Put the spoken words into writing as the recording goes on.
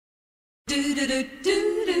Do do do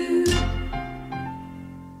do do.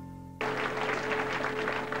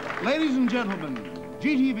 Ladies and gentlemen,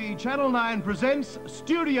 GTV Channel 9 presents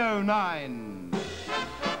Studio 9. The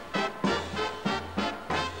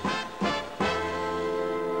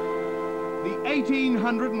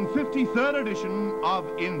 1853rd edition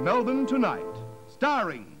of In Melbourne Tonight,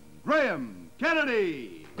 starring Graham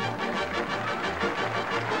Kennedy.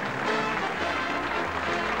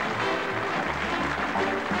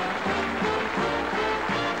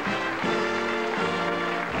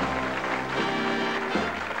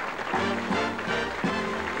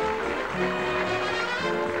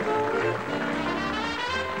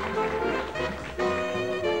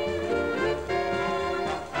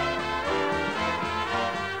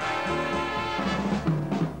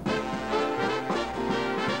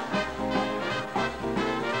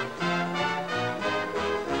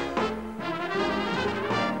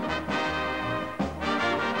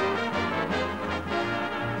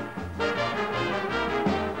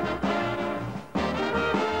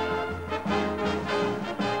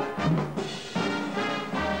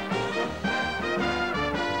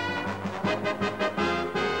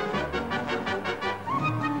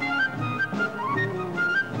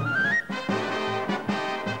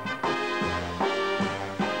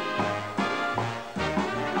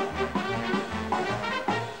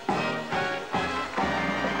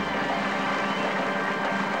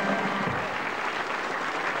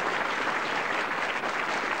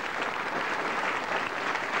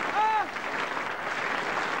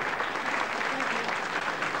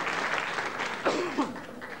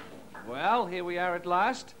 Well, here we are at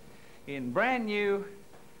last in brand new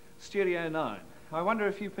Studio 9. I wonder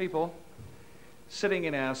if you people sitting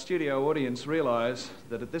in our studio audience realise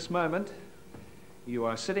that at this moment you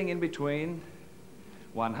are sitting in between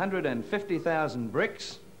 150,000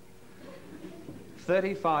 bricks,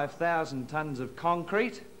 35,000 tonnes of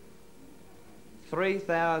concrete,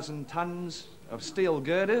 3,000 tonnes of steel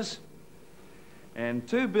girders, and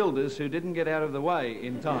two builders who didn't get out of the way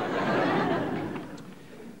in time.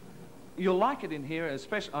 You'll like it in here,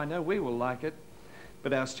 especially, I know we will like it,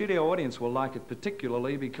 but our studio audience will like it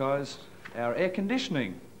particularly because our air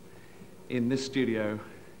conditioning in this studio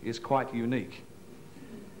is quite unique.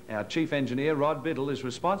 Our chief engineer, Rod Biddle, is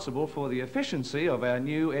responsible for the efficiency of our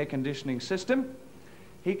new air conditioning system.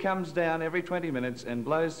 He comes down every 20 minutes and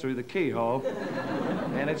blows through the keyhole,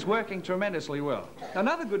 and it's working tremendously well.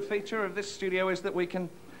 Another good feature of this studio is that we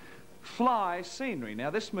can fly scenery.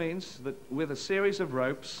 Now, this means that with a series of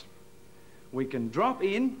ropes, we can drop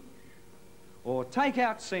in or take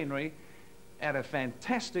out scenery at a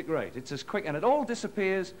fantastic rate. It's as quick, and it all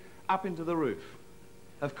disappears up into the roof.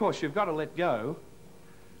 Of course, you've got to let go,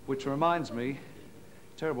 which reminds me,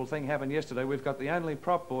 a terrible thing happened yesterday. We've got the only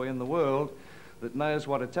prop boy in the world that knows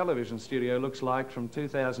what a television studio looks like from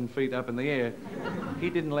 2,000 feet up in the air. He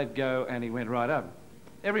didn't let go, and he went right up.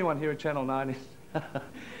 Everyone here at Channel 9 is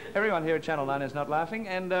everyone here at Channel 9 is not laughing,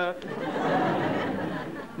 and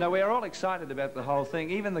no, we are all excited about the whole thing.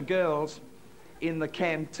 Even the girls in the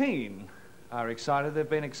canteen are excited. They've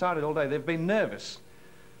been excited all day. They've been nervous.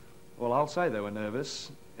 Well, I'll say they were nervous.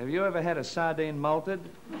 Have you ever had a sardine malted?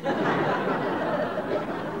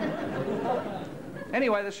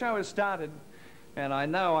 Anyway, the show has started, and I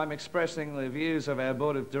know I'm expressing the views of our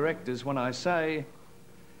board of directors when I say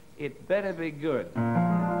it better be good.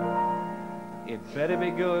 It better be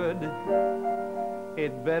good.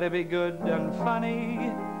 It better be good and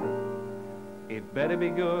funny. It better be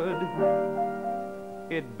good.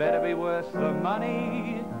 It better be worth the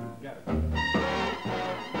money.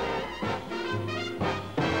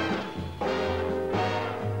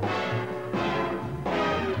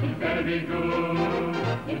 It better be good.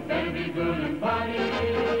 It better be good and funny.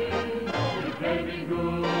 It better be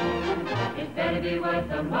good. It better be worth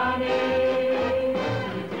the money.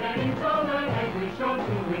 It's getting colder every show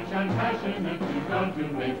to which I'm passionate to go to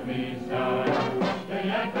make me sigh. They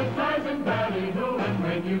advertise and ballyhoo, and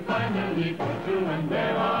when you find a leaf or two, and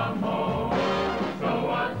there are more. So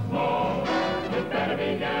what's more? It better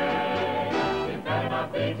be gay. It better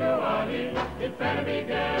not be too early. It better be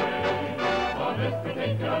gay for this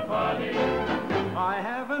particular party. I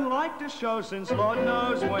haven't liked a show since Lord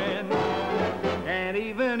knows when, and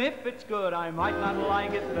even if it's good, I might not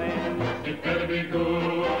like it then. It better be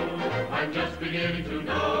good. I'm just beginning to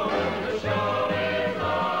know the show is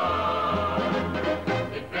on.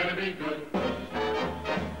 It better be good.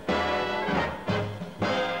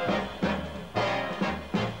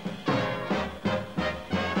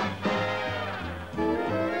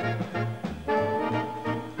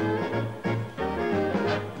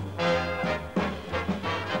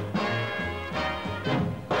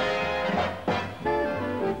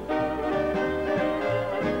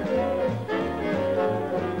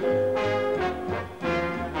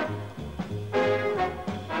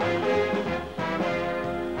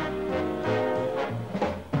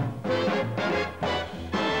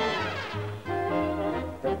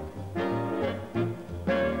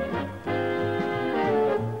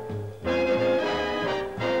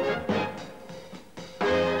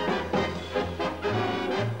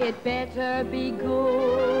 better be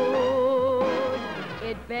good.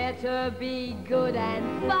 It better be good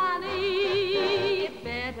and funny. It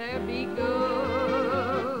better be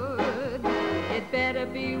good. It better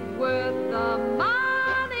be worth the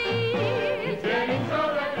money. It's getting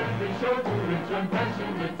so that every show to return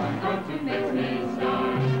passionate and go to makes me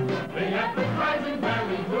start. The advertising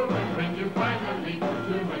very good when you finally go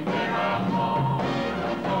to and there are more.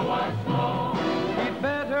 So what's more? It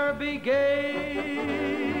better be gay.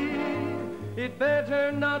 It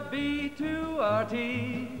better not be too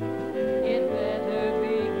arty. It better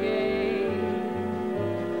be gay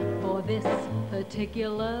for this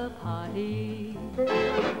particular party.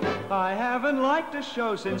 I haven't liked a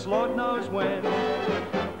show since Lord knows when.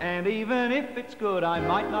 And even if it's good, I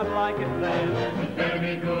might not like it then. It's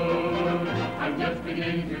very good. I'm just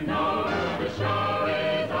beginning to know the show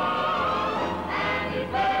is